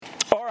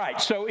right,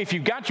 so if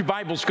you've got your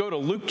Bibles, go to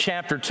Luke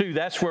chapter 2.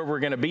 That's where we're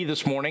going to be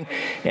this morning.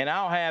 And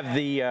I'll have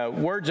the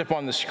words up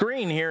on the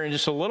screen here in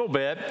just a little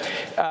bit.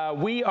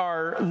 We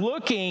are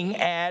looking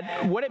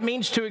at what it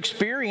means to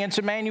experience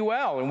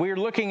Emmanuel. And we are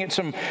looking at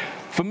some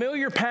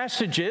familiar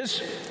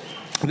passages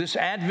this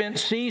Advent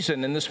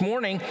season. And this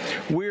morning,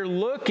 we're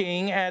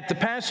looking at the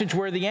passage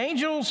where the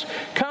angels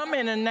come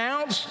and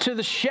announce to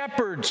the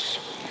shepherds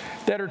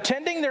that are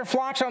tending their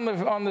flocks on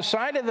the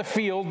side of the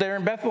field there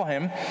in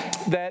Bethlehem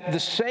that the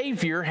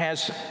Savior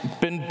has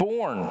been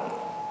born.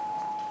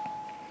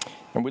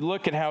 And we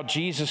look at how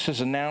Jesus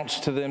has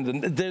announced to them.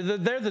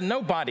 They're the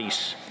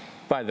nobodies,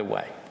 by the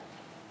way.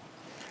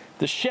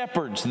 The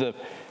shepherds, the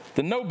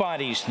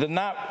nobodies, the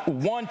not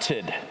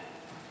wanted.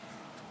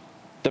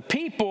 The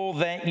people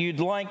that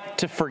you'd like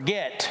to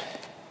forget.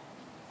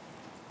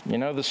 You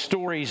know, the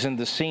stories and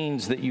the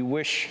scenes that you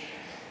wish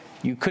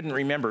you couldn't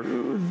remember.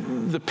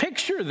 The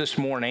picture this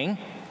morning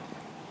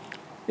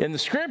in the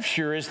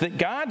scripture is that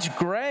God's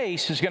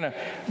grace is going to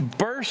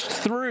burst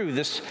through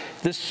this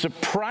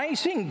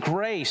surprising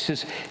grace,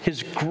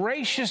 his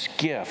gracious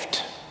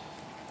gift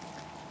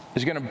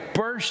is going to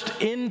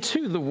burst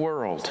into the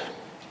world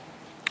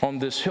on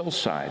this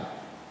hillside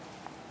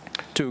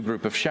to a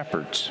group of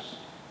shepherds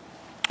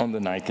on the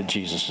night that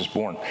Jesus is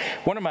born.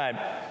 One of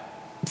my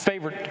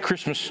favorite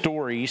Christmas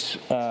stories,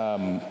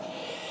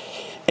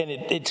 and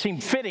it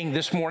seemed fitting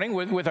this morning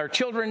with our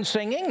children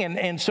singing.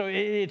 And so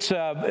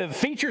it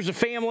features a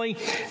family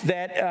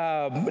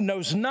that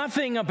knows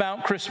nothing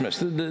about Christmas.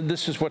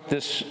 This is what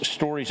this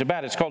story's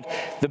about. It's called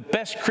The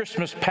Best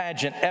Christmas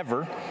Pageant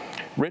Ever,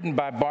 written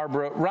by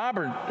Barbara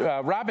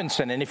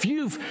Robinson. And if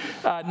you've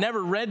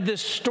never read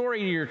this story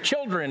to your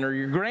children or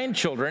your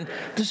grandchildren,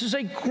 this is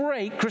a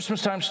great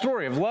Christmas time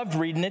story. I've loved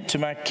reading it to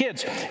my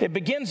kids. It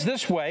begins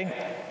this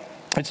way.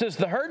 It says,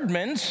 the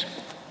Herdmans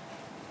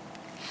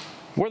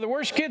were the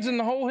worst kids in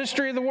the whole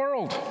history of the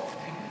world.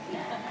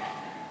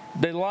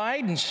 They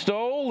lied and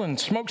stole and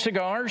smoked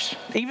cigars,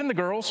 even the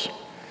girls,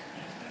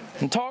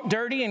 and talked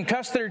dirty and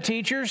cussed their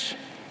teachers,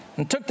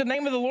 and took the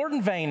name of the Lord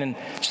in vain, and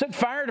set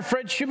fire to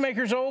Fred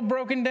Shoemaker's old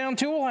broken-down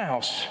tool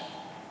house.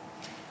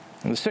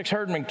 And the 6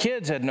 herdman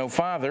kids had no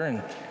father,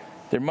 and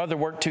their mother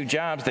worked 2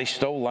 jobs. They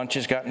stole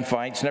lunches, got in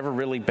fights, never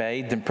really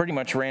bathed, and pretty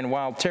much ran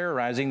wild,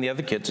 terrorizing the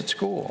other kids at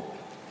school.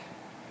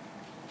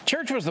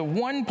 Church was the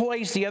one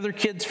place the other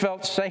kids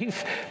felt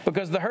safe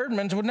because the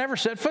herdmans would never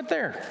set foot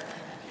there.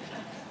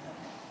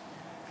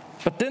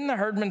 But then the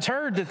herdmans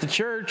heard that the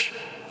church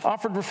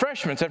offered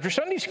refreshments after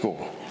Sunday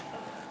school.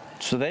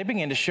 So they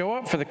began to show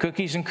up for the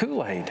cookies and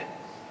Kool-Aid.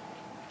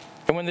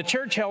 And when the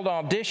church held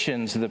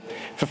auditions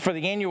for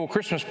the annual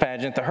Christmas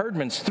pageant, the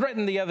herdmans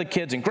threatened the other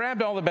kids and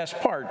grabbed all the best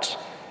parts.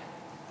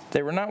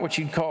 They were not what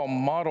you'd call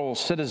model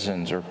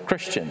citizens or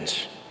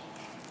Christians.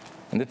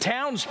 And the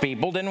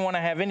townspeople didn't want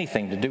to have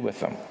anything to do with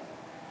them.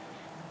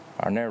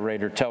 Our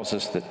narrator tells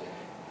us that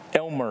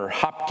Elmer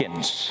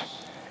Hopkins,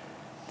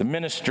 the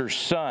minister's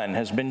son,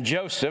 has been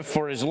Joseph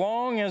for as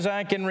long as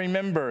I can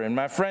remember. And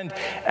my friend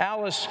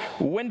Alice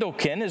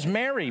Wendelkin is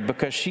Mary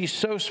because she's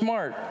so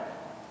smart,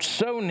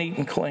 so neat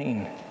and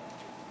clean,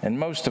 and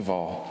most of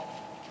all,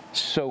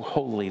 so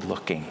holy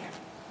looking.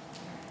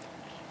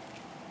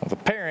 Well, the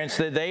parents,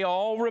 they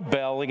all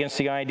rebel against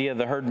the idea of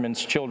the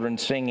herdman's children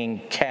singing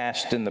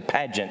cast in the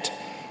pageant.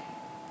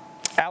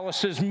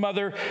 Alice's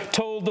mother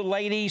told the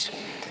ladies'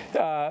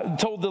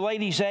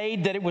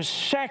 aid that it was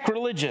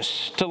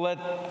sacrilegious to let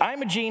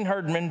Imogene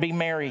Herdman be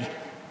Mary.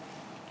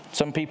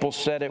 Some people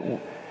said it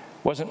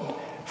wasn't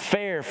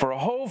fair for a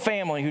whole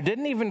family who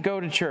didn't even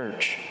go to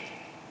church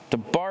to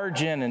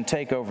barge in and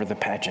take over the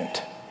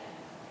pageant.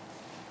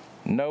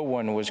 No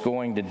one was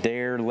going to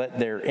dare let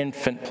their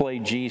infant play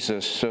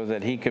Jesus so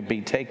that he could be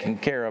taken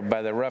care of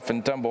by the rough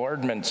and tumble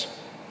herdmans.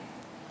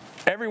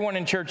 Everyone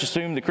in church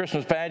assumed the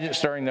Christmas pageant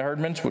starring the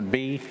herdmans would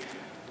be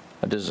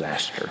a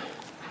disaster.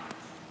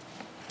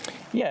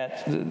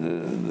 Yet,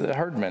 the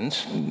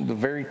herdmans, the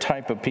very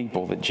type of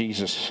people that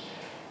Jesus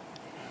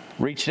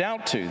reached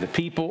out to, the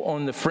people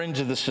on the fringe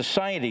of the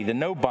society, the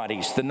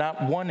nobodies, the not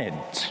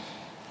wanteds,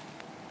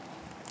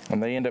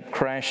 and they end up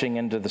crashing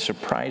into the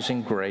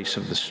surprising grace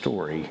of the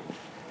story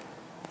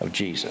of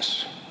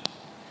Jesus.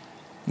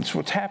 That's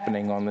what's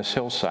happening on this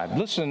hillside.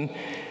 Listen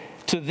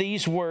to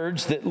these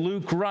words that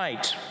Luke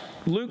writes.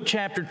 Luke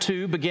chapter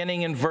 2,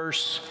 beginning in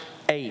verse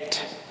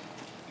 8.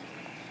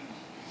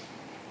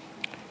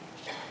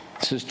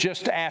 This is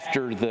just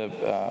after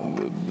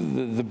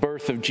the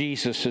birth of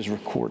Jesus is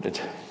recorded.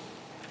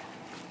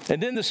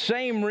 And in the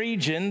same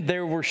region,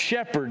 there were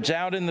shepherds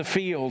out in the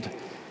field,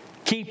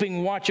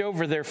 keeping watch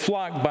over their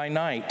flock by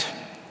night.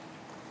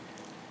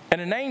 And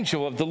an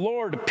angel of the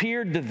Lord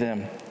appeared to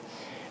them,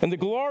 and the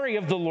glory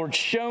of the Lord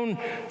shone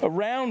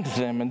around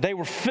them, and they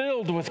were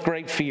filled with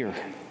great fear.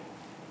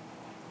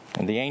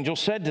 And the angel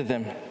said to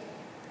them,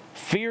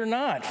 "Fear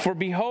not, for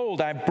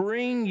behold, I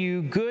bring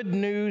you good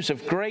news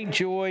of great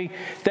joy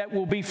that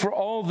will be for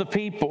all the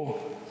people.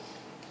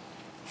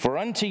 For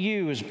unto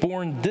you is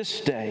born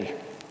this day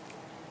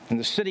in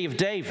the city of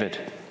David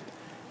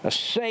a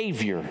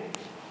Savior,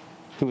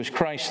 who is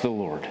Christ the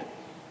Lord.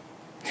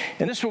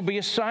 And this will be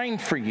a sign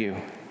for you.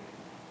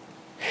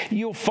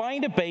 You'll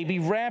find a baby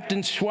wrapped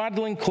in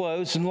swaddling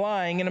clothes and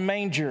lying in a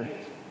manger."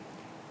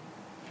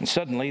 And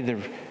suddenly there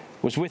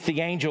was with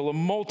the angel a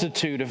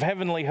multitude of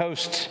heavenly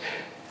hosts,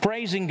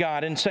 praising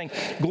God and saying,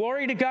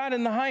 "Glory to God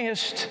in the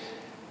highest,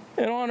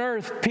 and on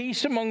earth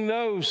peace among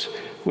those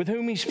with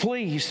whom he's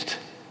pleased."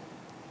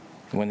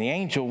 And when the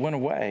angel went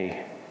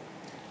away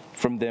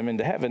from them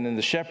into heaven, and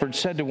the shepherds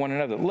said to one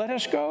another, "Let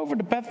us go over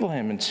to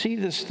Bethlehem and see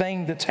this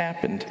thing that's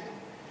happened,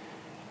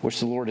 which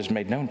the Lord has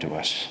made known to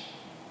us."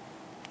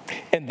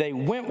 And they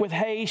went with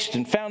haste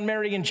and found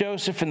Mary and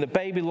Joseph and the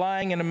baby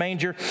lying in a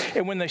manger.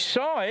 And when they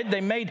saw it,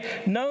 they made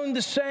known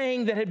the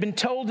saying that had been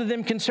told to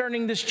them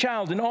concerning this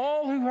child. And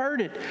all who heard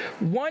it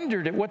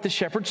wondered at what the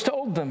shepherds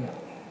told them.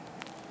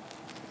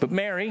 But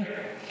Mary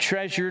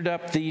treasured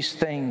up these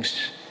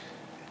things,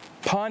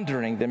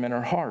 pondering them in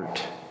her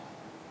heart.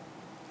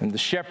 And the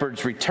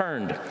shepherds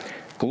returned,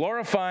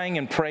 glorifying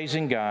and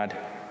praising God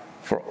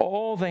for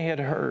all they had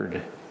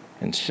heard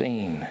and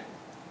seen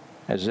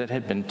as it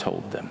had been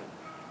told them.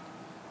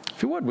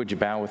 If you would you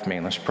bow with me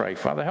and let's pray.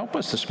 Father, help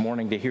us this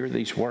morning to hear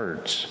these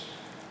words,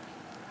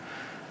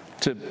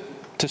 to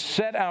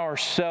set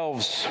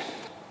ourselves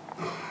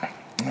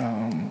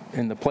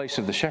in the place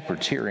of the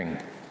shepherds hearing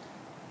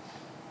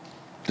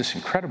this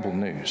incredible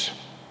news.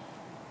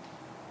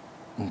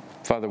 And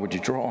Father, would you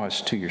draw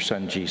us to your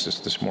Son Jesus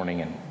this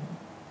morning? And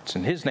it's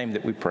in his name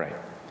that we pray.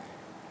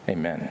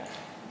 Amen.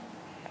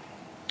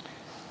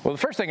 Well, the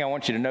first thing I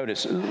want you to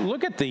notice,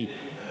 look at the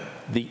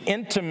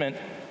intimate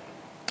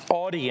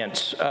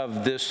audience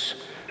of this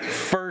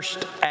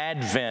first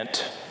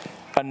Advent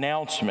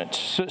announcement.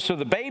 So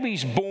the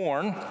baby's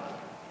born,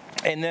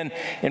 and then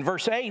in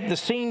verse 8, the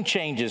scene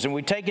changes, and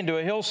we take into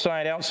a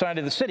hillside outside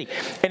of the city,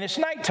 and it's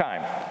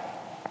nighttime.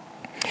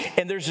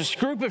 And there's this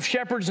group of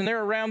shepherds, and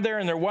they're around there,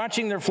 and they're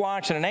watching their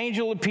flocks, and an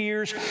angel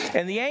appears.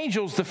 And the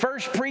angel's the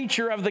first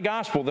preacher of the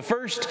gospel, the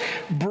first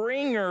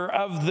bringer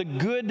of the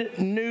good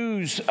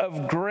news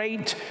of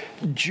great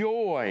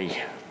joy.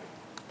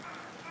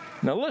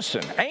 Now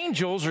listen,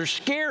 angels are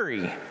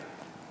scary. I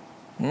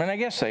mean, I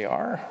guess they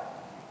are.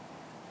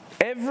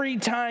 Every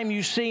time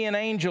you see an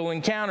angel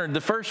encountered,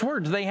 the first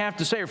words they have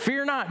to say are,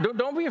 "Fear not,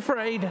 don't be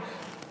afraid."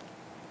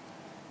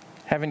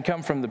 Having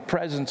come from the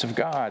presence of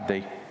God,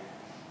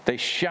 they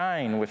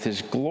shine with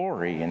his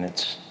glory, and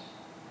it's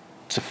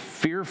a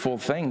fearful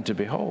thing to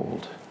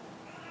behold.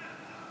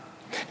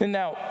 And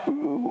now,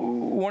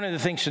 one of the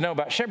things to know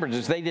about shepherds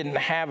is they didn't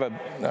have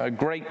a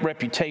great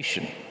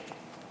reputation.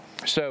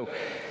 So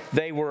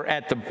they were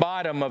at the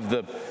bottom of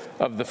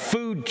the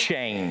food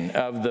chain,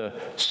 of the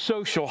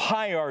social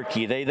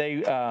hierarchy. They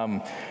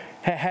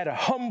had a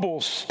humble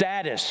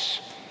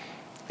status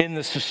in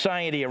the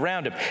society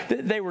around them.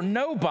 They were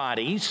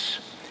nobodies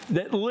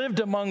that lived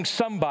among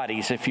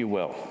somebodies, if you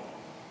will.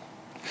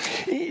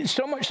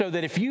 So much so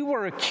that if you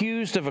were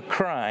accused of a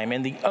crime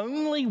and the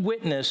only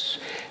witness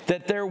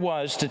that there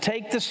was to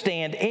take the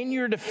stand in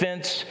your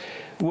defense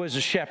was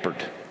a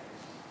shepherd,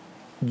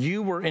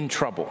 you were in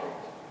trouble.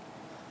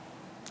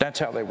 That's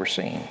how they were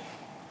seen.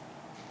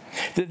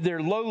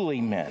 They're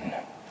lowly men.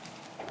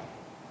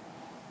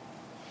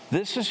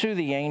 This is who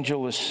the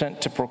angel is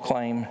sent to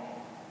proclaim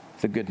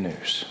the good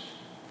news.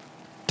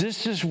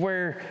 This is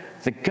where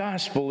the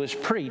gospel is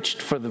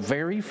preached for the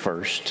very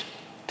first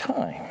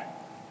time.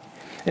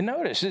 And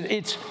notice,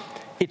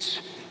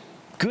 it's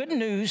good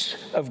news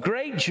of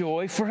great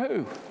joy for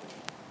who?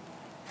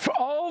 For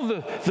all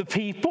the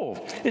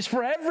people. It's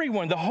for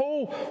everyone. The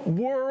whole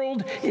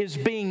world is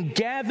being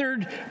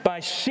gathered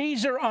by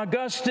Caesar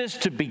Augustus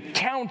to be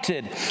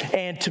counted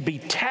and to be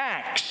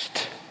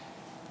taxed.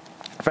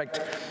 In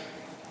fact,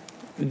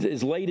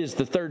 as late as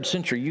the 3rd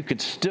century, you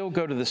could still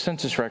go to the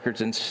census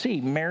records and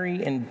see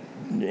Mary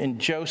and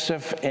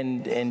Joseph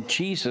and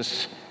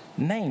Jesus'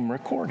 name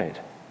recorded.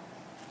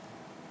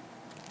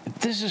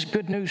 This is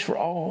good news for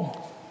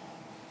all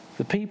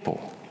the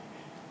people.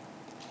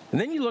 And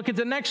then you look at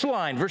the next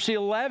line, verse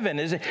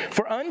 11.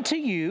 For unto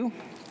you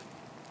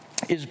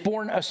is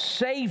born a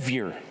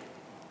Savior,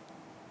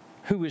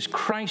 who is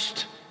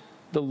Christ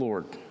the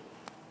Lord.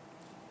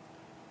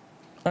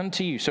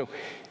 Unto you. So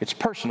it's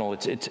personal,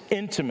 it's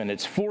intimate,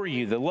 it's for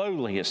you, the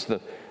lowliest,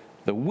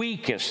 the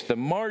weakest, the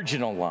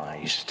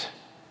marginalized,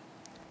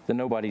 the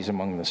nobodies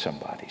among the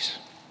somebodies.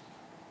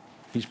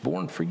 He's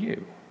born for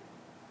you.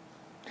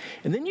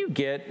 And then you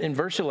get, in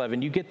verse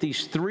 11, you get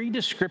these 3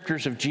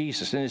 descriptors of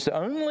Jesus. And it's the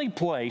only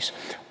place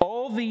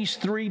all these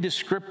 3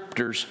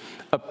 descriptors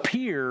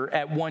appear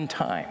at one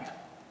time.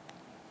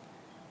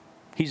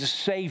 He's a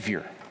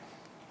Savior.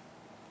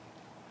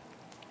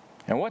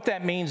 And what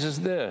that means is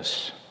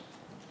this.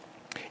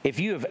 If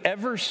you have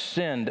ever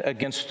sinned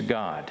against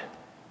God,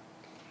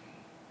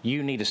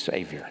 you need a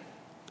Savior.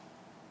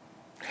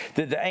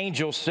 The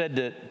angel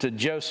said to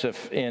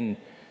Joseph in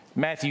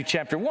Matthew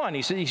chapter 1,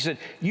 he said,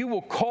 "You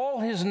will call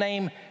his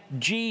name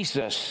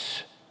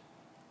Jesus,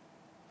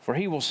 for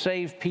he will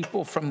save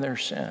people from their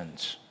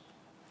sins."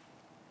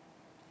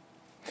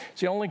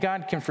 See, only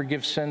God can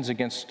forgive sins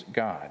against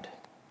God.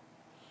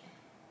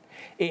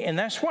 And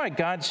that's why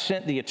God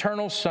sent the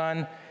eternal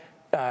Son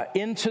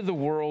into the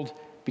world,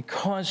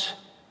 because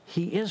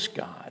he is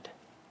God.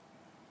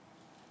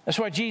 That's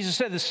why Jesus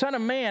said the Son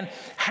of Man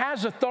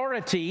has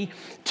authority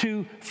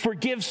to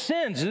forgive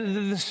sins.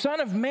 The Son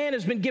of Man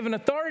has been given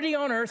authority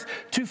on earth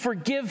to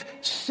forgive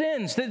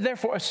sins.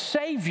 Therefore, a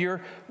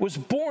Savior was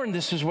born.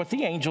 This is what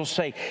the angels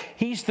say.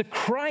 He's the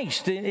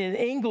Christ. In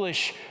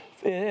English,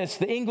 it's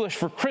the English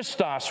for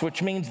Christos,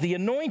 which means the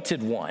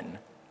anointed one,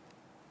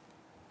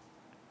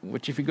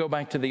 which if you go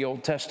back to the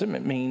Old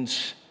Testament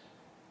means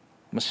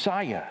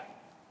Messiah.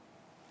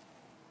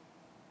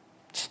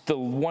 It's the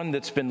one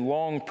that's been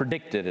long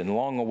predicted and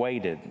long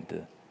awaited.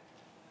 The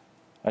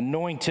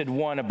anointed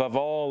one above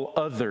all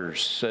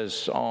others, says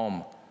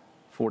Psalm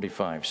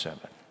 45:7.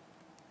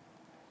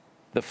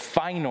 The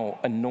final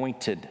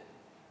anointed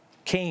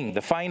king,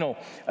 the final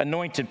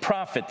anointed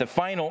prophet, the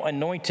final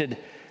anointed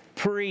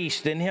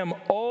priest. In him,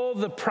 all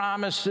the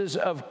promises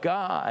of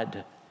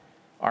God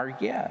are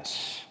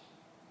yes.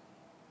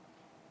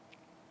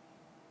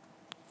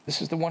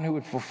 This is the one who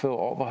would fulfill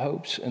all the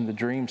hopes and the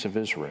dreams of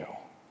Israel.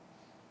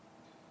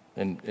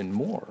 And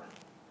more.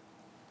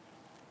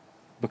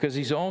 Because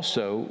he's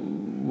also,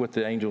 what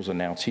the angels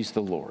announce, he's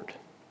the Lord.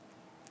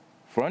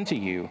 For unto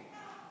you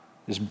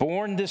is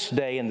born this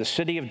day in the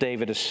city of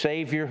David a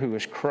Savior who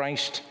is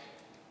Christ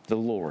the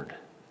Lord,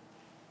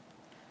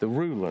 the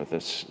ruler,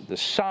 the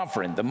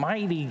sovereign, the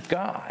mighty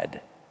God,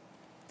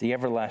 the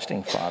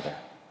everlasting Father.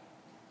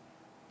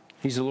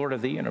 He's the Lord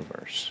of the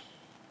universe,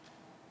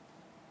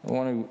 the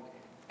one who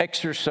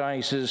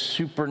exercises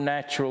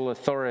supernatural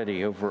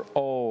authority over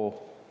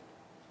all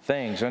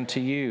things.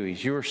 Unto you,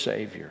 he's your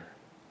Savior,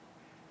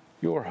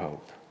 your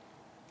hope,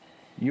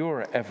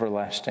 your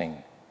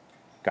everlasting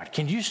God.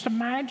 Can you just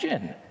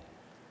imagine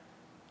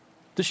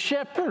the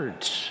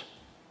shepherds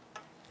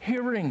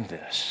hearing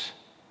this?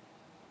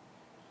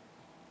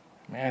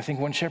 I think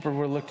one shepherd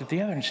would have looked at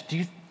the other and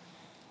said,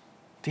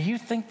 do you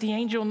think the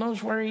angel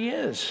knows where he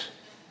is?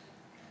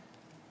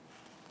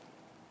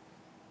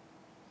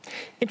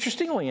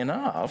 Interestingly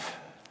enough,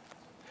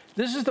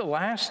 this is the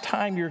last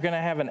time you're going to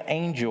have an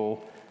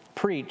angel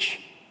preach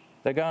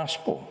the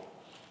gospel.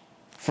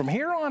 From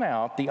here on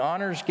out, the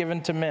honor is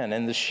given to men,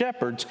 and the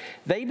shepherds,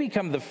 they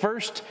become the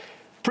first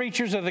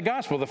preachers of the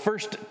gospel, the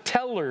first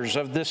tellers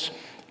of this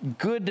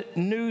good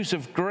news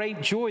of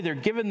great joy. They're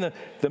given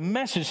the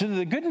message.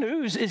 The good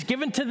news is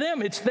given to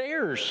them. It's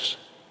theirs.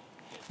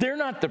 They're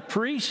not the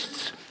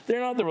priests.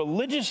 They're not the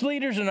religious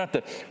leaders. They're not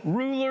the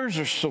rulers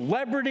or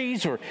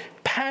celebrities or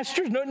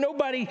pastors.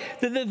 Nobody.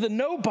 They're the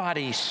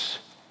nobodies.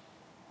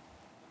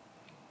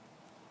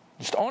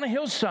 Just on a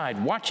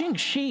hillside, watching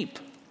sheep.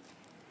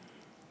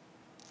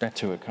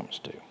 That's who it comes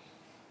to.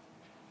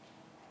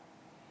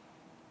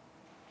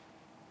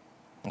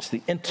 It's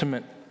the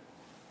intimate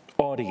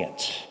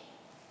audience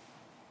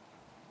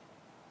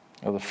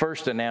of the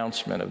first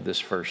announcement of this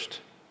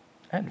first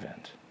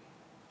Advent.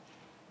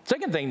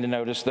 Second thing to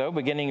notice, though,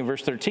 beginning in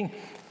verse 13,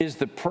 is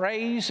the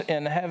praise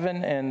in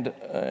heaven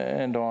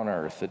and on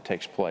earth that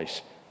takes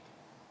place.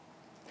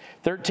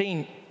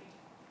 13,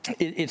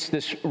 it's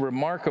this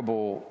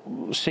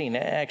remarkable scene.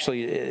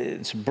 Actually,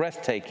 it's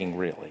breathtaking,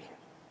 really.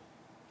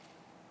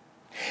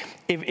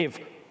 If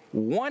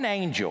one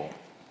angel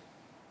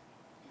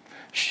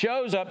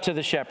shows up to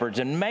the shepherds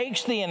and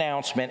makes the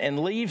announcement and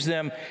leaves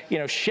them,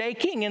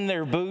 shaking in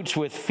their boots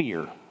with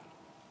fear,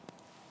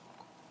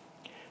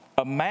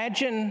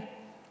 imagine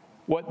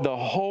what the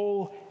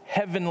whole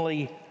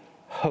heavenly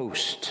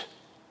host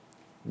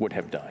would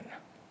have done.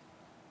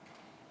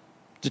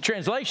 The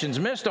translation's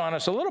missed on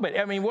us a little bit.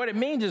 What it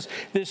means is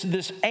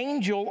this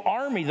angel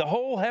army, the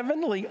whole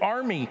heavenly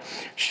army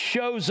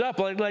shows up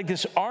like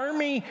this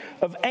army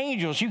of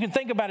angels. You can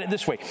think about it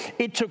this way.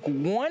 It took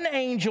one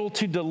angel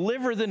to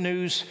deliver the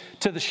news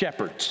to the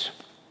shepherds.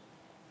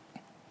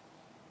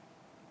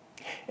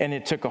 And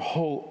it took a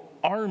whole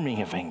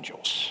army of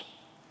angels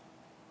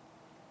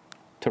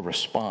to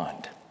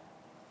respond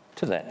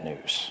to that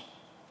news.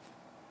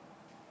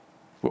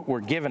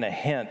 We're given a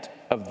hint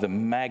of the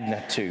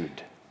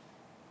magnitude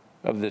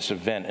of this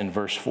event in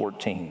verse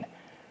 14.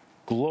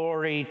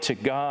 Glory to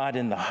God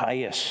in the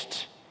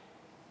highest,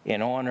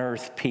 and on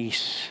earth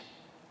peace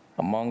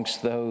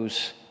amongst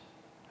those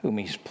whom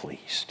he's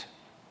pleased.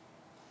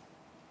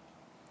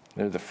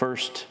 They're the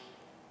first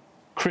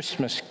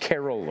Christmas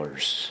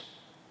carolers,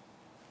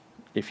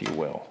 if you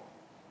will.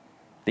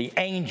 The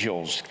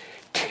angels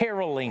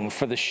caroling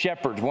for the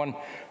shepherds. One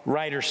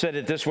writer said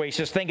it this way. He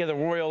says, think of the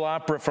Royal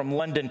Opera from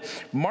London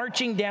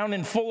marching down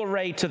in full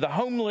array to the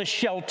homeless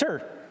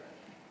shelter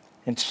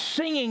and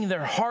singing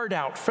their heart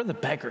out for the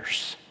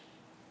beggars.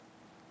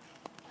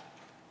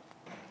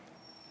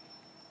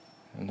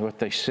 And what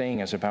they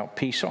sing is about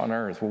peace on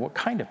earth. Well, what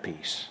kind of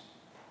peace?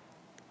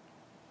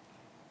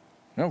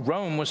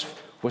 Rome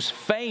was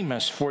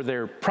famous for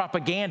their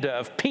propaganda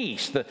of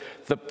peace, the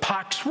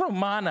Pax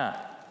Romana,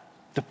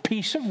 the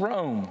peace of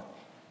Rome.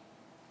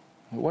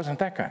 It wasn't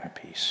that kind of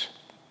peace.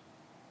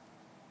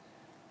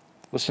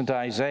 Listen to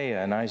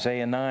Isaiah in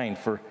Isaiah 9,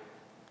 for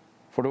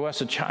to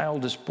us a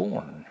child is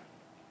born.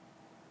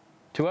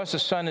 To us a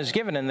son is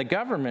given, and the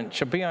government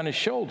shall be on his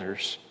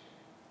shoulders.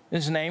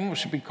 His name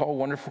shall be called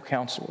Wonderful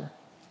Counselor,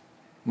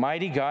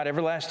 Mighty God,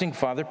 Everlasting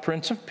Father,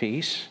 Prince of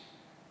Peace.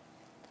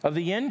 Of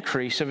the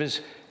increase of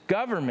his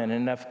government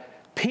and of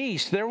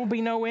peace there will be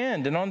no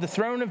end. And on the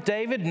throne of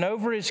David and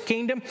over his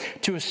kingdom,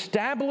 to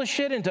establish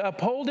it and to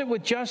uphold it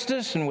with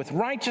justice and with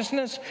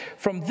righteousness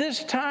from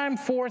this time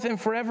forth and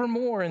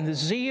forevermore. And the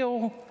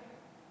zeal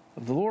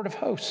of the Lord of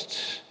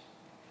hosts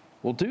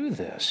will do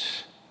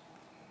this.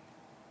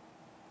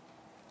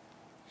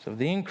 So of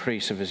the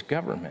increase of his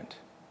government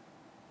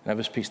and of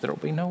his peace there will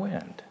be no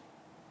end.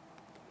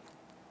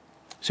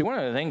 See, one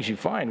of the things you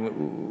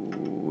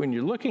find when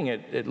you're looking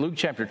at Luke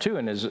chapter 2,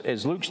 and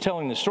as Luke's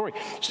telling the story,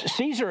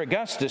 Caesar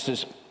Augustus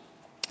is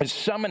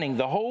summoning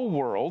the whole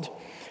world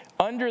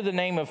under the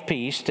name of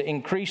peace to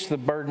increase the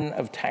burden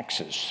of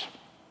taxes.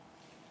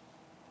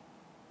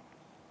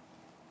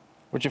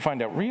 What you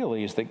find out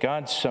really is that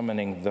God's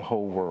summoning the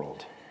whole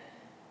world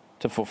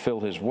to fulfill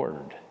his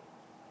word,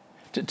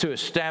 to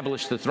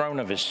establish the throne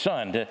of his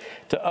son,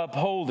 to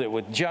uphold it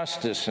with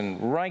justice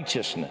and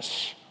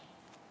righteousness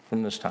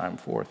from this time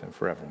forth and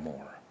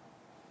forevermore.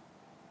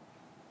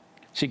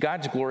 See,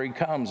 God's glory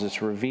comes,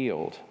 it's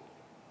revealed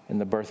in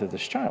the birth of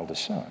this child, his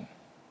son.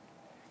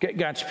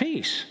 God's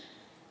peace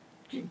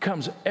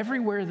comes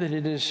everywhere that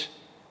it is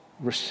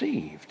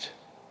received.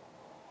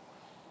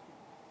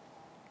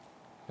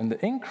 And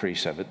the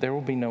increase of it, there will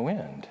be no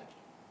end.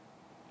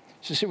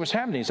 So see what's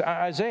happening is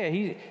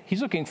Isaiah,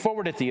 he's looking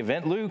forward at the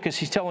event. Luke, as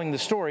he's telling the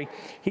story,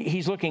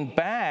 he's looking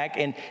back,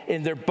 and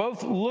they're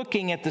both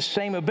looking at the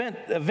same event.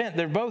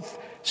 They're both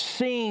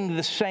seeing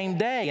the same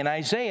day. And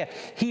Isaiah,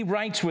 he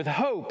writes with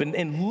hope.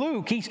 And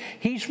Luke,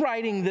 he's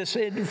writing this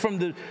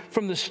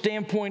from the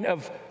standpoint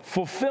of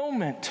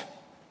fulfillment.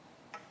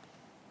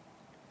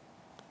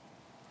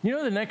 You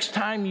know, the next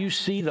time you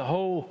see the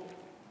whole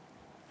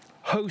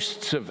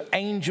hosts of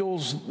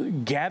angels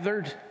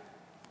gathered,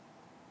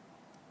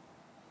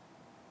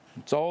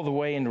 it's all the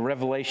way into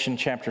Revelation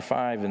chapter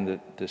 5, and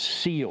the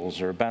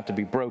seals are about to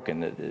be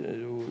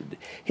broken.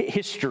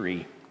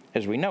 History,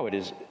 as we know it,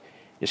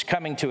 is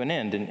coming to an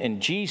end,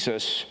 and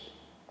Jesus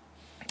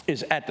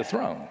is at the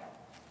throne.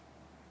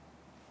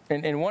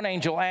 And one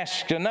angel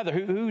asks another,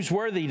 who's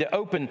worthy to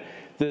open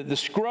the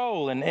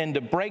scroll and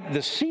to break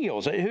the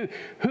seals?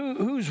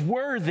 Who's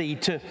worthy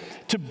to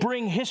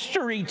bring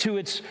history to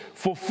its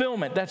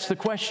fulfillment? That's the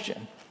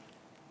question.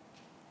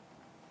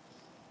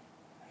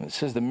 It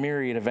says the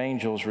myriad of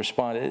angels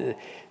responded.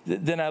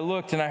 Then I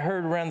looked and I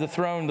heard around the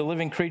throne the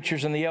living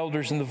creatures and the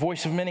elders and the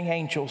voice of many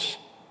angels,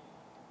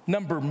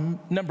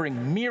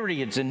 numbering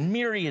myriads and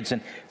myriads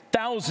and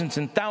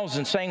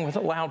thousands, saying with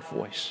a loud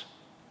voice,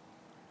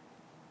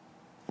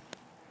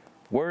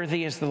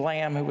 "Worthy is the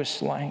Lamb who was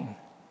slain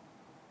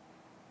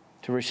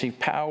to receive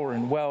power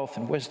and wealth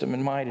and wisdom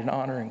and might and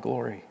honor and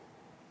glory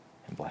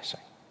and blessing."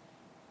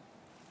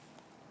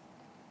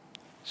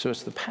 So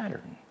it's the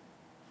pattern.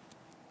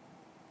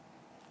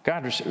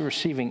 God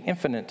receiving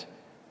infinite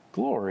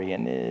glory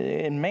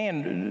and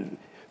man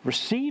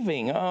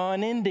receiving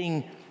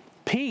unending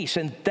peace.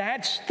 And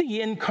that's the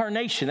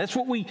incarnation. That's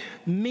what we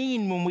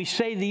mean when we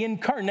say the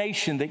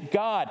incarnation, that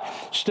God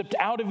stepped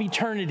out of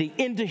eternity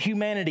into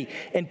humanity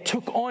and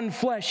took on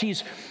flesh.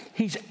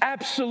 He's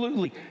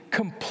absolutely,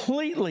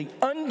 completely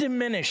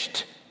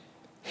undiminished.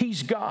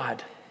 He's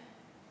God.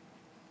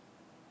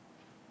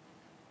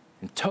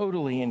 And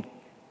totally and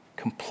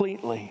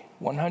completely,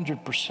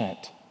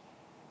 100%.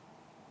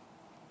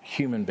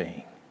 Human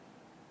being.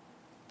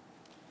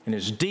 And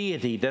his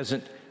deity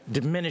doesn't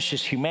diminish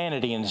his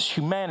humanity, and his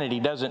humanity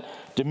doesn't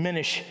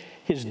diminish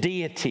his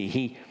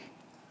deity.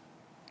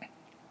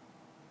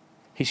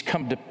 He's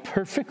come to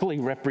perfectly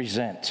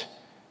represent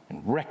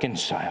and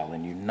reconcile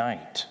and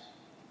unite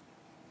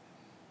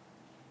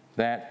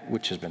that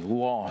which has been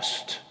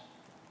lost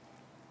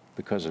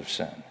because of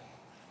sin.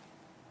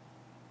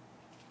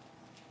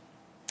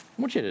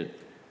 I want you to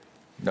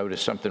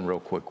notice something real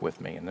quick with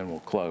me, and then we'll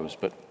close.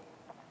 But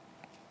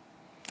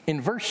in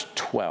verse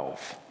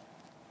 12,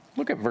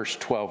 look at verse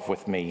 12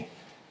 with me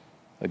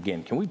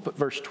again. Can we put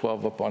verse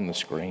 12 up on the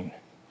screen?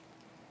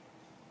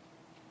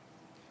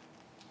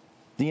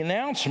 The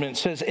announcement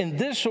says, "And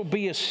this will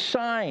be a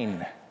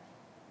sign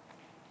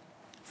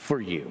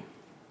for you."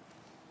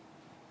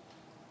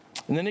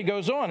 And then it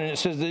goes on and it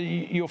says that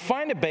you'll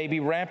find a baby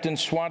wrapped in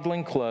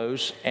swaddling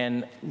clothes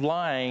and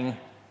lying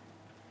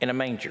in a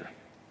manger.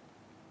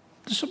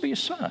 This will be a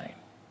sign.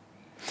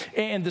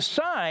 And the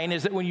sign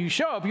is that when you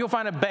show up, you'll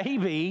find a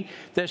baby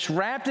that's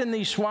wrapped in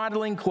these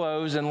swaddling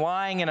clothes and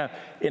lying in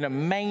a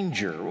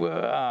manger,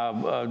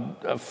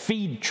 a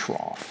feed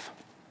trough.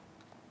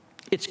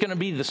 It's going to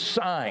be the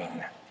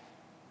sign.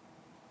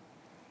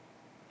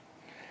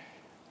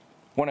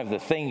 One of the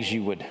things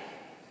you would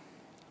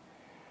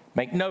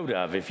make note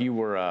of if you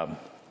were a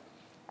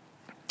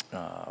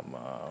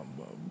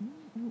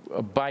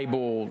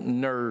Bible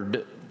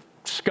nerd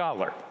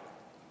scholar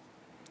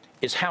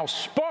is how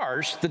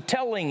sparse the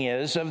telling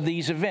is of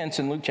these events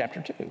in Luke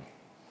chapter 2.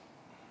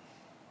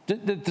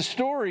 The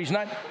story's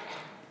not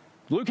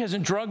Luke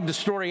hasn't drugged the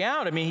story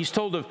out. I mean, he's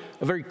told a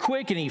very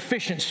quick and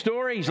efficient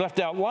story. He's left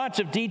out lots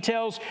of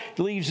details,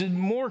 leaves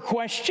more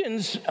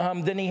questions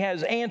than he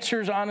has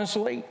answers,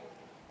 honestly.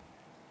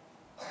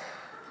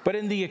 But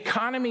in the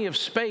economy of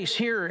space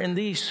here in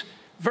these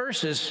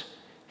verses,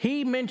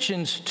 he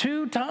mentions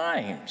 2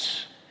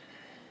 times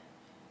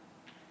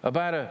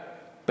about a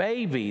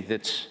baby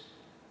that's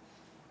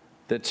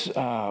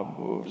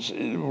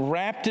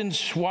wrapped in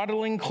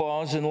swaddling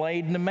cloths and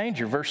laid in a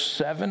manger. Verse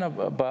 7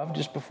 above,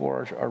 just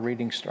before our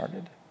reading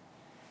started.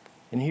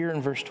 And here in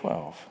verse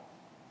 12,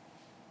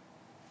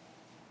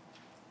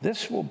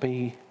 this will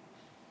be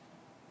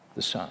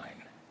the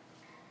sign.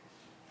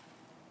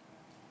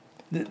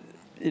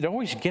 It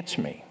always gets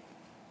me.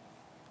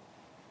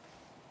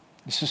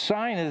 It's a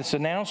sign that's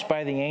announced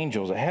by the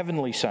angels, a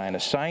heavenly sign, a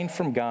sign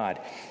from God,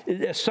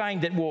 a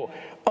sign that will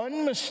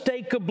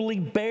unmistakably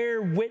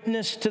bear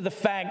witness to the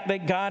fact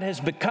that God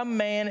has become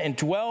man and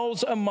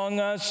dwells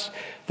among us,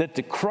 that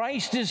the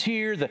Christ is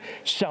here, the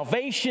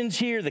salvation's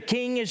here, the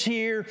King is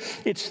here,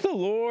 it's the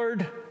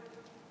Lord.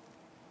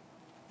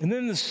 And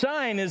then the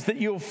sign is that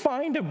you'll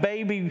find a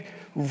baby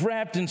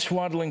wrapped in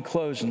swaddling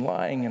clothes and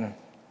lying in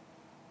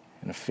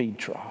a feed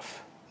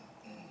trough.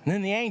 And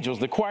then the angels,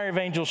 the choir of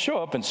angels,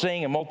 show up and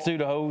sing, a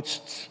multitude of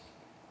hosts.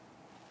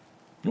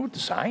 You know what the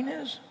sign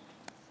is?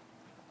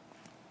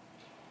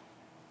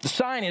 The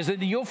sign is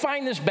that you'll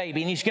find this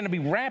baby, and he's going to be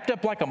wrapped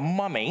up like a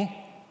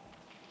mummy.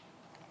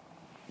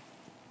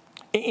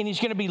 And he's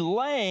going to be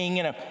laying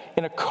in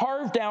a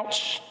carved out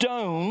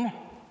stone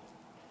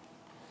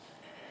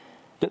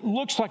that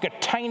looks like a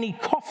tiny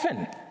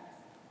coffin.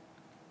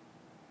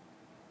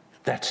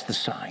 That's the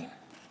sign.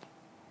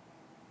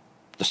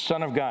 The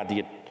Son of God,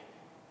 the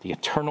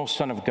eternal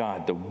Son of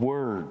God, the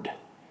Word,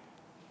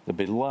 the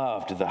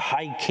beloved, the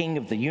high King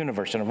of the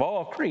universe and of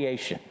all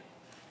creation,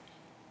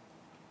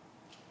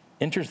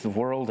 enters the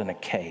world in a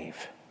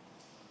cave,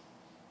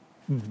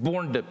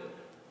 born to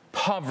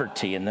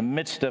poverty in the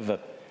midst of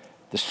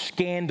the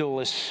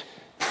scandalous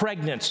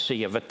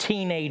pregnancy of a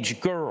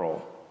teenage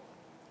girl,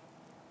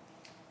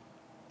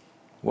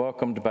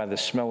 welcomed by the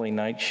smelly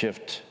night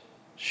shift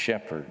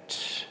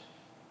shepherds,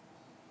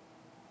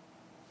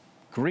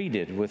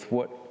 greeted with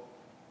what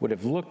would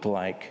have looked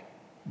like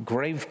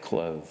grave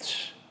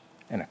clothes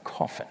and a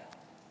coffin.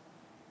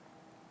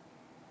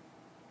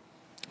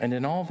 And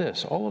in all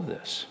of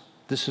this,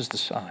 this is the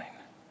sign.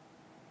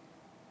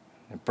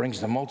 It brings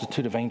the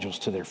multitude of angels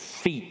to their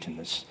feet in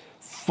this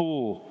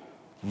full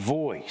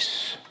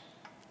voice.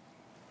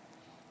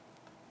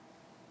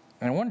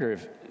 And I wonder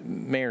if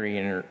Mary,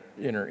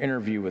 in her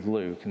interview with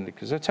Luke, and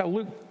because that's how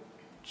Luke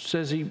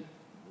says he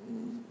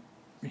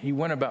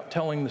went about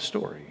telling the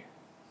story,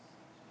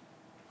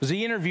 because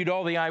he interviewed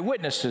all the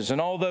eyewitnesses and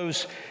all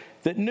those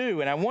that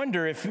knew. And I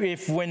wonder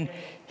if when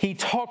he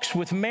talks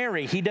with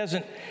Mary, he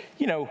doesn't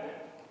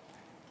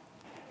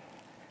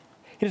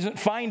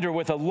find her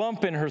with a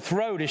lump in her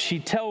throat as she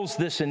tells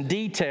this in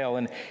detail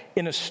and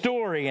in a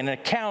story, an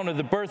account of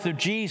the birth of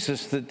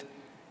Jesus that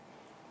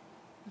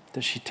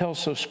she tells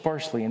so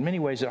sparsely. In many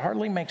ways, it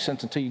hardly makes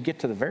sense until you get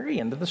to the very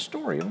end of the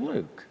story of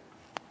Luke.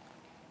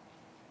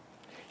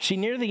 See,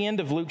 near the end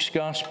of Luke's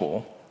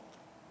gospel,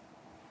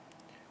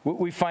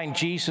 we find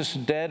Jesus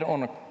dead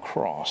on a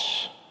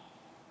cross.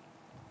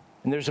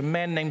 And there's a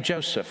man named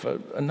Joseph,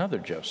 another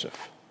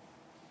Joseph.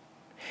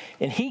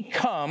 And he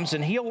comes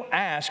and he'll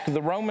ask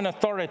the Roman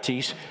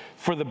authorities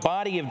for the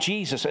body of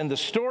Jesus. And the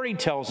story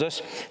tells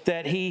us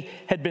that he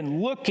had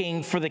been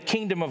looking for the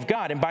kingdom of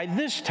God. And by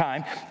this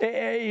time,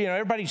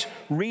 everybody's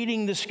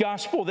reading this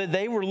gospel that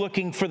they were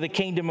looking for the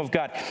kingdom of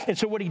God. And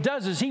so what he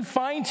does is he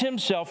finds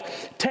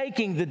himself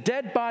taking the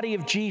dead body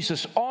of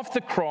Jesus off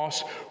the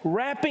cross,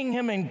 wrapping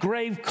him in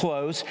grave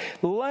clothes,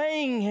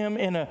 laying him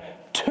in a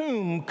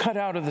tomb cut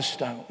out of the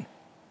stone.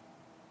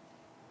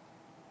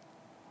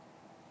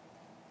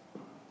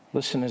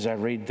 Listen as I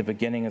read the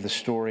beginning of the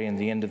story and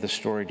the end of the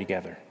story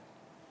together.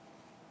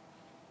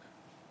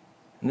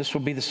 And this will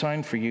be the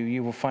sign for you.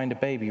 You will find a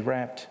baby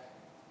wrapped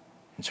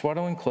in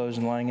swaddling clothes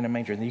and lying in a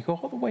manger. And then you go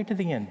all the way to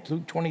the end.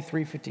 Luke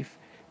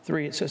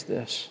 23:53, it says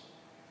this.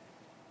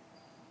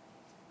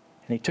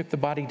 And he took the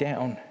body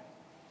down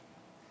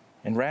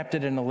and wrapped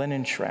it in a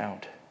linen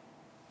shroud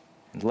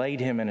and laid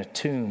him in a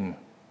tomb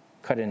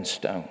cut in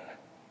stone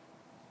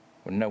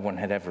where no one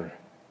had ever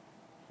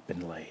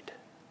been laid.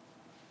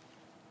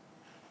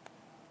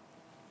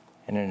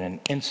 And in an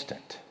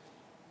instant,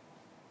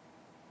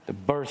 the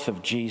birth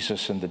of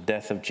Jesus and the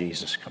death of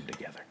Jesus come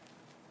together.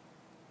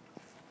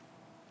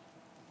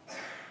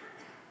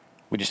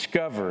 We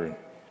discover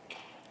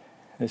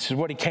this is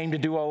what he came to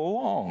do all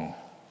along.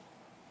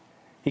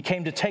 He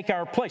came to take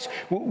our place.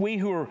 We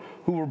who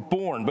were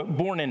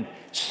born in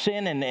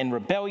sin and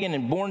rebellion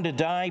and born to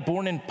die,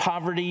 born in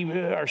poverty,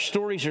 our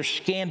stories are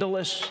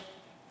scandalous.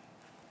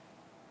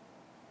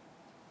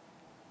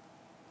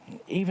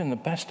 Even the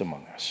best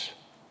among us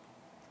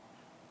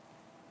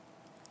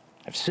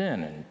have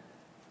sin and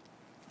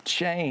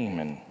shame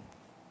and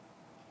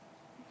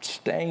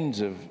stains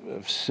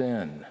of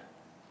sin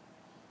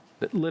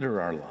that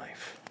litter our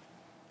life.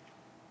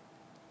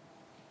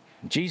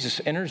 Jesus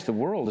enters the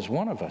world as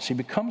one of us. He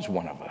becomes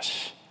one of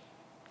us.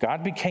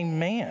 God became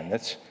man.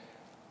 That's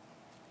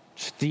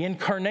the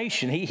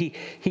incarnation. He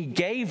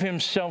gave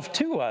himself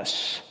to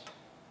us,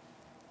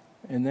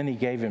 and then he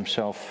gave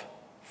himself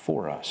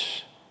for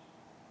us.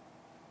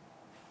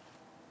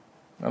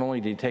 Not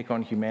only did he take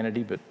on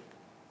humanity, but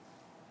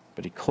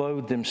he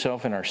clothed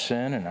himself in our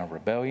sin and our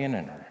rebellion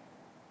and our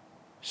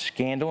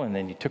scandal, and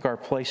then he took our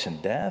place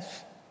in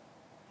death.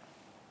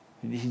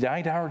 He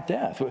died our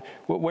death,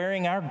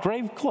 wearing our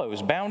grave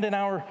clothes, bound in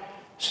our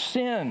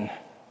sin.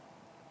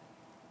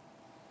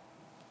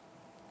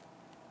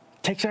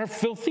 Takes our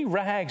filthy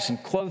rags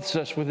and clothes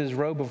us with his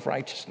robe of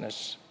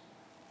righteousness.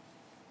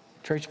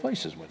 Trades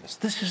places with us.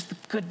 This is the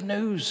good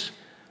news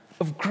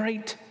of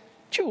great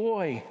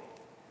joy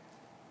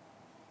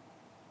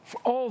for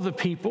all the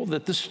people,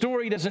 that the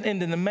story doesn't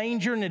end in the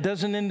manger, and it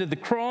doesn't end at the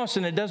cross,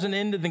 and it doesn't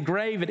end in the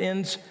grave. It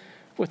ends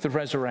with the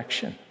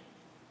resurrection.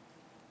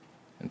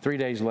 And 3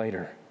 days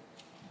later,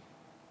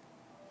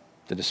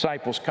 the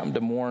disciples come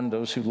to mourn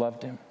those who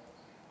loved him.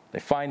 They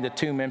find the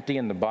tomb empty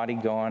and the body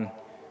gone,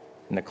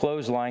 and the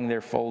clothes lying there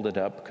folded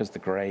up because the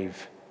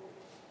grave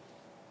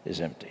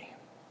is empty.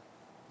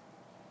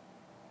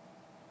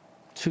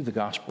 It's who the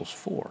gospel's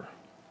for.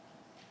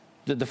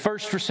 The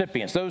first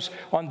recipients, those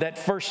on that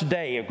first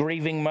day, a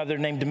grieving mother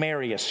named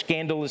Mary, a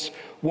scandalous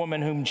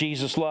woman whom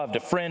Jesus loved, a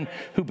friend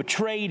who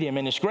betrayed him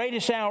in his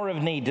greatest hour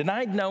of need,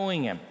 denied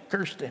knowing him,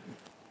 cursed him.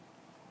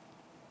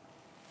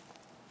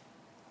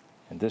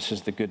 And this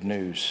is the good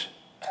news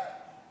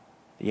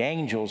the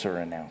angels are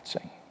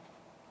announcing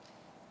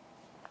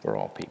for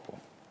all people,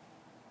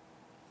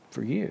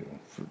 for you,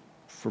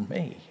 for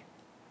me.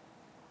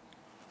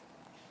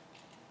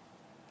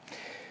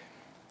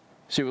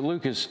 See, what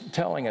Luke is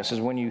telling us is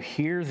when you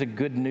hear the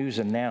good news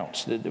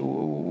announced, that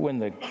when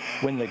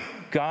the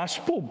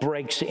gospel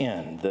breaks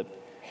in,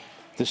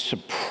 the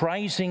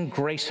surprising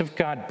grace of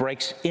God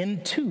breaks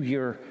into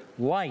your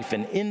life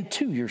and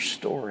into your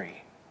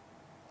story,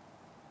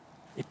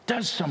 it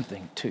does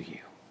something to you.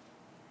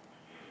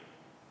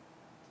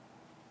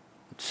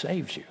 It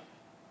saves you.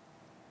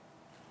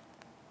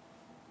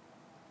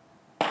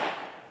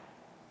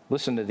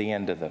 Listen to the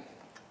end of the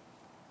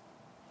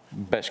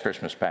best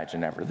Christmas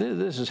pageant ever.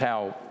 This is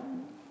how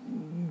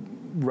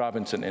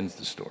Robinson ends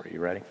the story.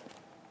 You ready?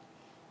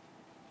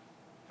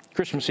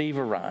 Christmas Eve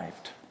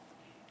arrived.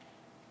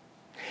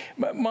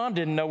 Mom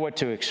didn't know what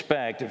to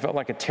expect. It felt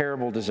like a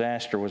terrible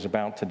disaster was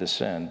about to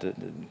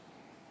descend.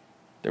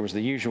 There was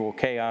the usual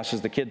chaos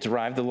as the kids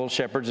arrived. The little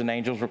shepherds and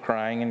angels were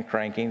crying and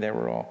cranking. They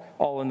were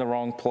all in the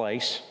wrong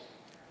place.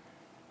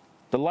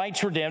 The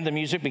lights were dimmed. The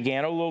music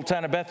began. "Oh, little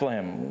town of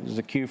Bethlehem." It was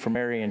the cue for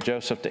Mary and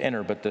Joseph to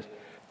enter, but the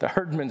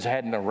herdmans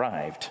hadn't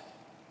arrived.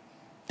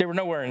 They were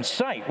nowhere in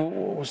sight.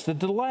 What was the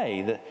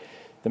delay?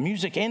 The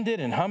music ended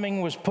and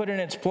humming was put in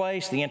its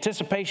place. The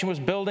anticipation was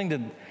building.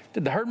 Did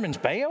the herdmans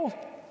bail?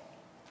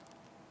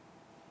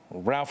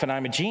 Well, Ralph and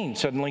Imogene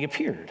suddenly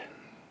appeared.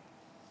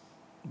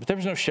 But there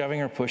was no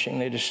shoving or pushing.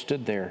 They just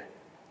stood there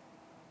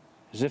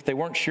as if they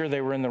weren't sure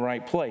they were in the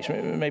right place.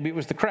 Maybe it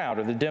was the crowd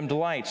or the dimmed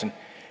lights. And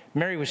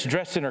Mary was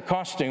dressed in her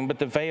costume, but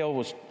the veil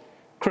was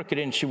crooked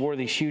and she wore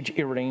these huge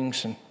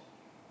earrings. And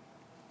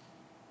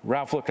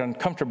Ralph looked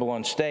uncomfortable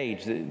on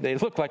stage. They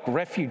looked like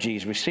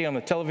refugees we see on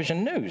the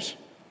television news.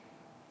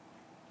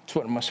 That's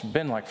what it must have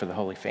been like for the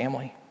Holy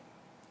Family.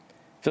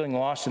 Feeling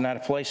lost and out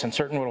of place,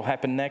 uncertain what will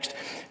happen next.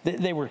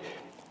 They were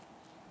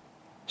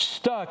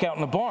stuck out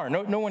in the barn.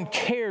 No one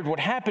cared what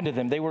happened to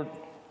them. They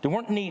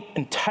weren't neat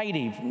and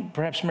tidy.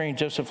 Perhaps Mary and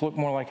Joseph looked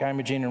more like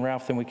Imogene and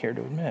Ralph than we care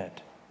to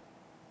admit.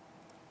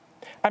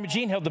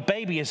 Imogene held the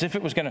baby as if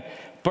it was going to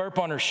burp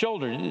on her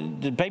shoulder.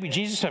 Did baby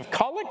Jesus have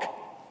colic?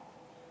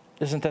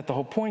 Isn't that the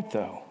whole point,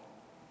 though?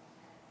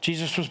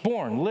 Jesus was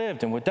born,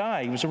 lived, and would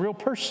die. He was a real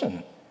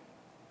person.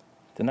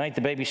 The night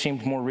the baby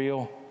seemed more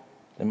real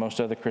than most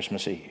other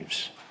Christmas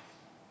Eves.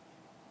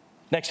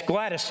 Next,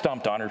 Gladys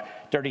stomped on. Her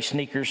dirty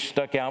sneakers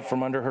stuck out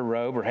from under her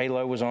robe. Her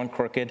halo was on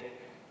crooked.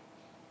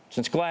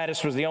 Since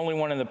Gladys was the only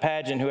one in the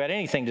pageant who had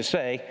anything to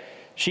say,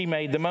 she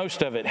made the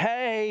most of it.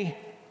 "Hey,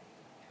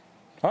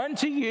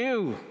 unto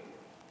you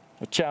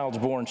a child's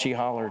born," she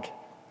hollered,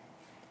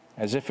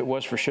 as if it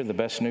was for sure the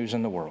best news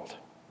in the world.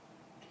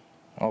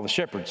 All the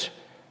shepherds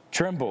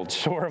trembled,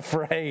 sore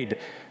afraid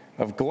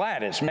of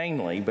Gladys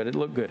mainly, but it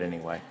looked good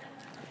anyway.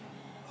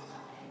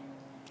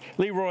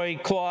 Leroy,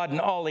 Claude,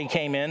 and Ollie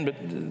came in, but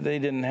they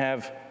didn't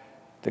have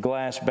the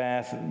glass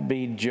bath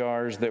bead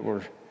jars that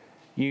were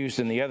used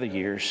in the other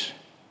years.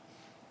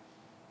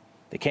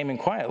 They came in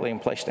quietly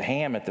and placed a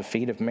ham at the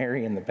feet of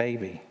Mary and the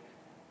baby.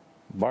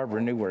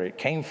 Barbara knew where it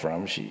came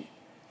from. She'd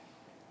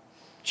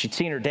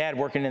seen her dad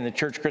working in the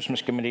church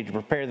Christmas committee to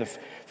prepare the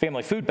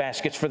family food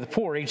baskets for the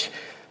poor. Each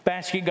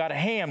basket got a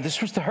ham.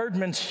 This was the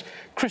herdman's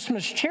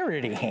Christmas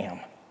charity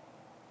ham.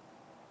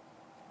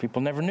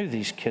 People never knew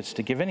these kids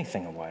to give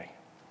anything away.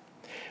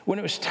 When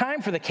it was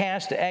time for the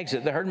cast to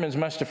exit, the herdmans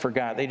must have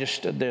forgot. They just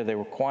stood there. They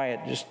were quiet,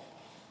 just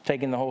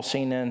taking the whole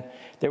scene in.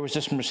 There was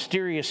this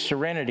mysterious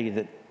serenity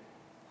that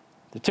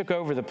that took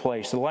over the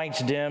place. The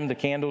lights dimmed, the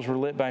candles were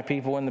lit by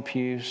people in the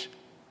pews.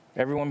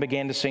 Everyone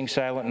began to sing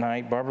Silent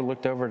Night. Barbara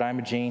looked over at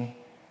Imogene,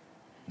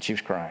 and she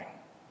was crying.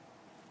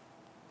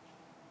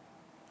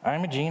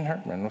 Imogene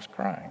Herdman was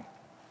crying.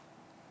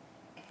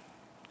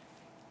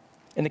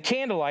 In the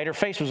candlelight, her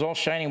face was all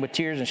shining with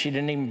tears, and she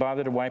didn't even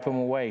bother to wipe them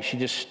away. She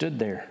just stood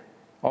there,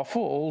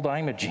 awful old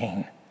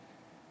Imogene,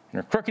 in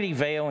her crookedy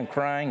veil, and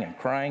crying and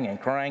crying and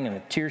crying, and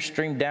the tears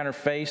streamed down her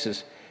face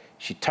as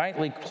she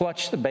tightly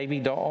clutched the baby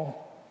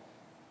doll.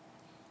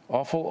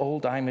 Awful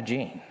old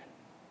Imogene,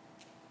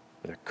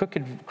 with her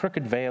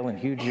crooked veil and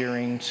huge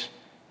earrings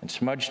and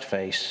smudged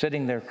face,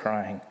 sitting there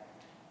crying.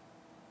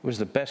 It was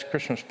the best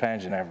Christmas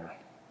pageant ever.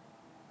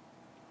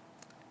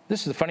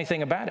 This is the funny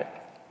thing about it.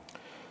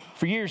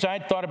 For years,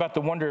 I'd thought about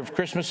the wonder of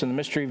Christmas and the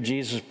mystery of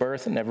Jesus'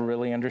 birth and never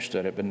really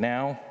understood it. But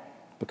now,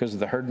 because of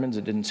the Herdmans,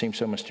 it didn't seem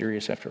so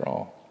mysterious after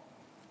all.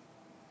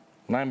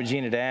 When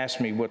Imogene had asked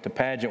me what the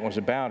pageant was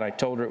about, I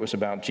told her it was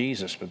about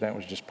Jesus, but that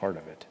was just part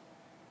of it.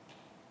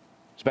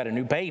 It's about a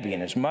new baby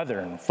and his mother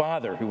and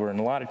father who were in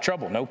a lot of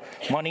trouble. No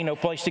money, no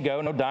place to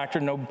go, no doctor,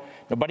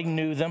 nobody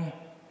knew them.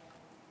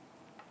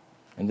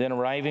 And then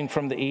arriving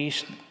from the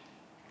east,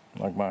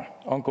 like my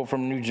uncle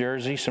from New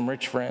Jersey, some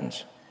rich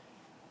friends.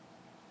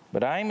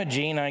 But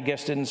Imogene, I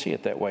guess, didn't see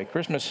it that way.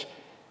 Christmas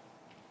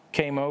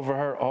came over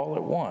her all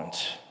at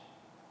once,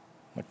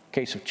 like a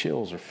case of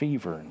chills or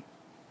fever. And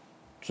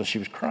so she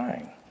was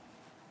crying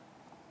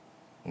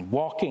and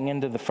walking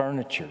into the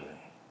furniture.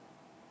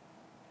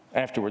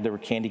 Afterward, there were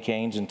candy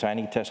canes and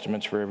tiny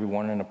testaments for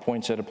everyone and a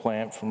poinsettia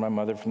plant for my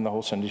mother from the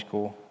whole Sunday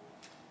school.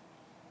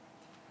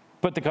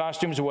 Put the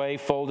costumes away,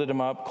 folded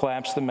them up,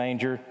 collapsed the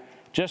manger.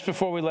 Just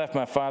before we left,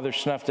 my father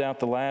snuffed out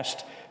the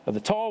last of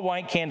the tall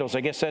white candles.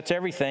 I guess that's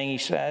everything, he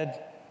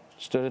said.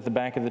 Stood at the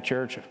back of the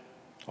church.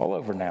 All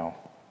over now.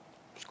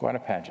 It's quite a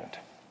pageant.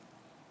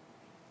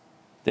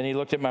 Then he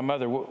looked at my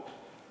mother.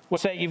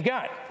 What's that you've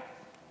got?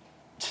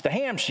 It's the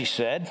ham, she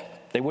said.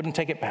 They wouldn't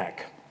take it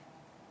back.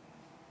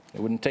 They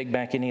wouldn't take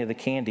back any of the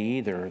candy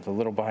either, or the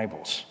little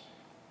Bibles.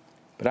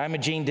 But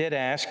Imogene did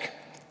ask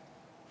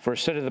for a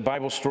set of the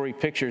Bible story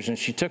pictures, and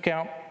she took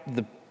out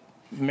the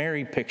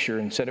Mary picture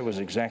and said it was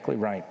exactly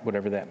right,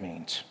 whatever that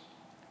means.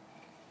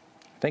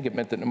 I think it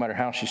meant that no matter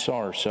how she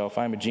saw herself,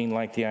 Imogene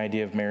liked the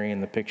idea of Mary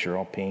in the picture,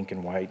 all pink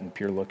and white and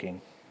pure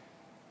looking,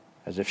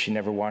 as if she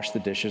never washed the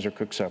dishes or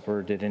cooked supper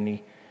or did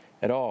any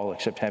at all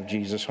except have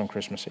Jesus on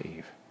Christmas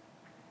Eve.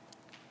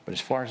 But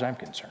as far as I'm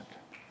concerned,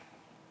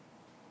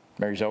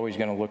 Mary's always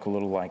going to look a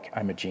little like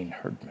Imogene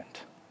Herdman,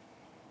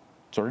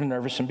 sort of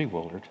nervous and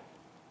bewildered,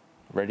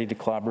 ready to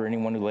clobber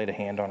anyone who laid a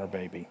hand on her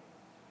baby.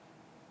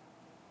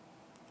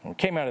 When we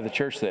came out of the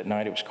church that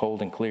night, it was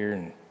cold and clear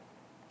and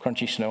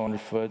crunchy snow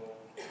underfoot,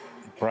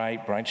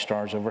 bright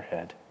stars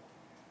overhead.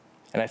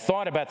 And I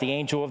thought about the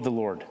angel of the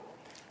Lord,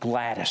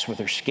 Gladys, with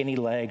her skinny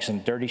legs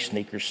and dirty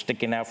sneakers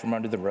sticking out from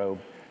under the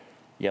robe,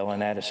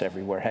 yelling at us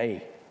everywhere,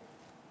 "Hey,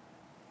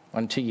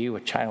 unto you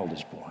a child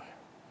is born."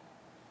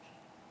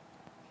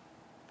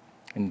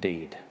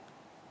 Indeed,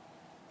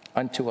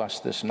 unto us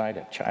this night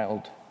a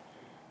child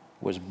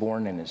was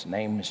born, and his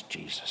name is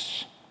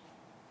Jesus.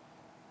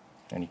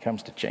 And he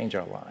comes to change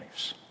our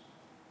lives.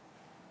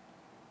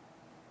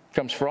 He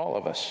comes for all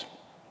of us,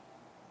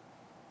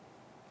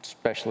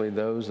 especially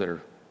those that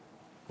are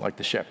like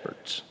the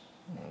shepherds,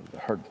 the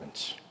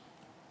Herdmans,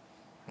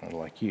 or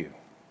like you,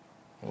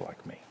 or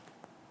like me.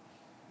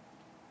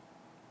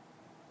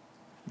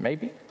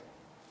 Maybe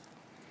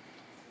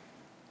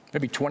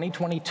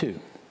 2022,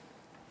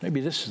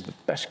 maybe this is the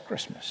best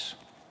Christmas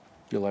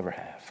you'll ever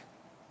have.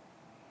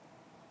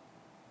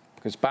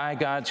 Because by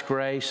God's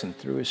grace and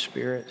through his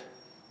Spirit,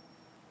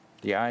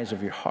 the eyes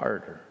of your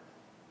heart are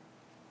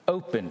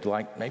opened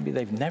like maybe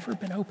they've never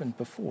been opened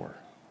before.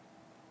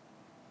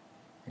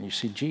 And you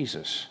see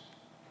Jesus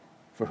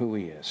for who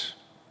he is.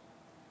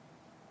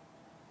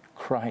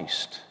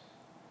 Christ,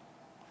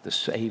 the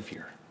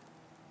Savior,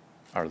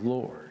 our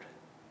Lord,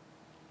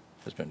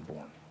 has been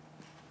born.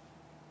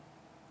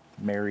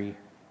 Merry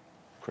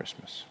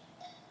Christmas.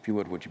 If you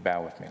would you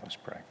bow with me? Let's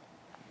pray.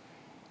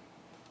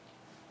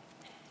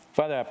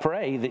 Father, I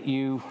pray that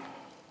you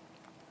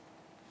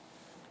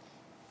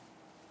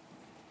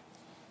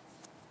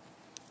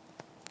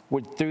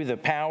would, through the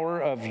power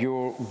of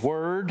your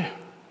word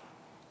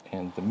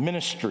and the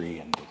ministry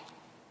and the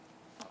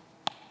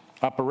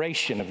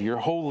operation of your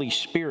Holy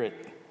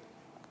Spirit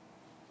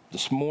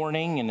this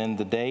morning and in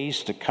the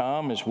days to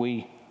come, as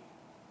we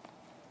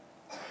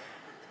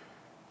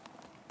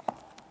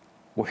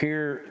will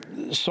hear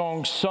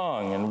songs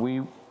sung and we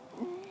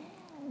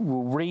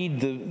will read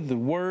the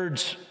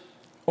words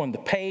on the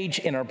page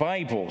in our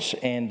Bibles,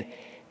 and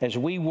as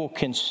we will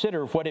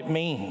consider what it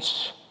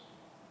means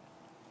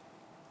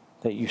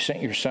that you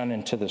sent your Son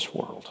into this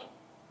world.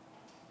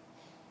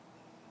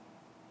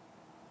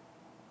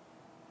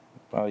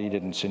 Well, you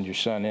didn't send your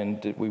Son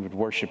in that we would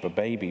worship a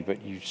baby,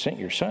 but you sent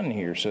your Son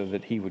here so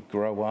that he would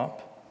grow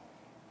up,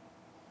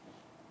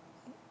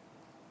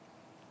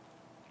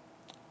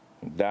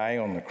 die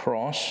on the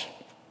cross,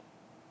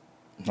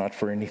 not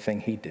for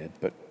anything he did,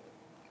 but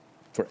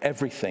for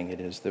everything it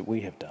is that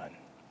we have done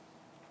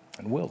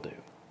and will do.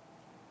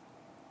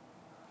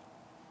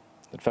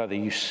 That, Father,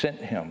 you sent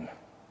him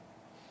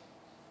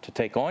to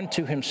take on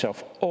to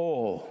himself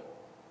all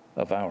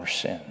of our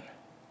sin.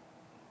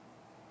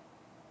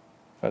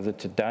 Father,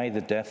 to die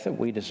the death that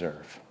we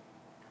deserve,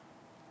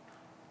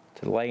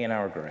 to lay in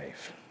our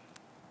grave.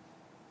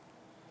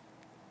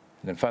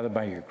 And then, Father,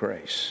 by your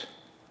grace,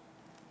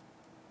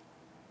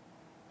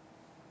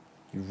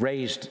 you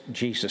raised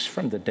Jesus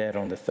from the dead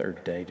on the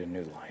third day to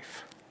new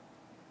life.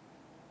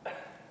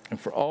 And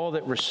for all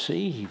that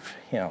receive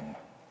him,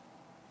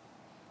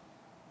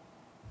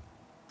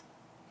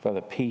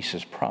 Father, peace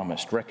is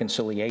promised,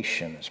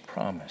 reconciliation is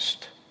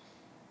promised.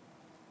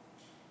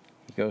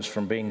 He goes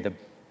from being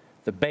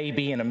the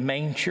baby in a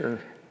manger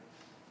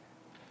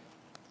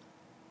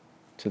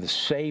to the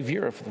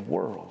Savior of the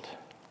world,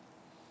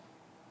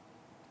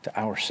 to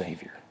our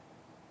Savior,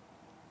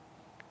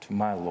 to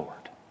my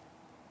Lord.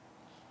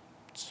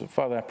 So,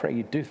 Father, I pray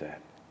you do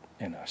that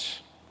in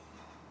us.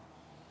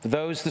 For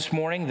those this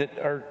morning that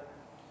have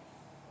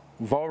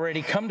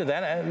already come to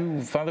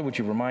that, Father, would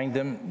you remind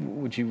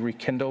them, would you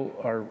rekindle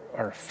our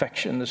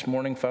affection this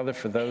morning, Father,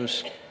 for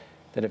those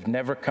that have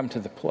never come to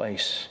the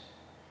place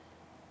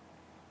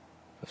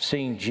of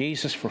seeing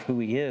Jesus for who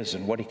he is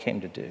and what he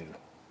came to do.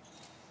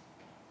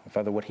 And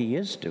Father, what he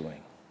is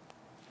doing,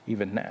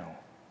 even now.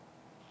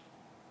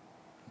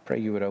 I pray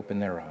you would open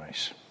their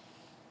eyes.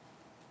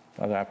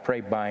 Father, I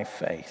pray by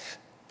faith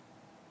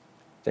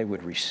they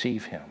would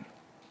receive him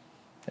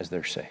as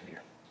their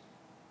Savior.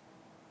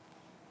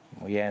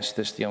 We ask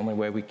this the only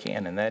way we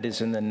can, and that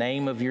is in the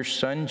name of your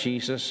Son,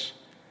 Jesus,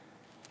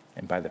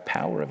 and by the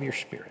power of your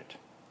Spirit.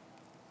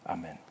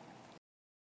 Amen.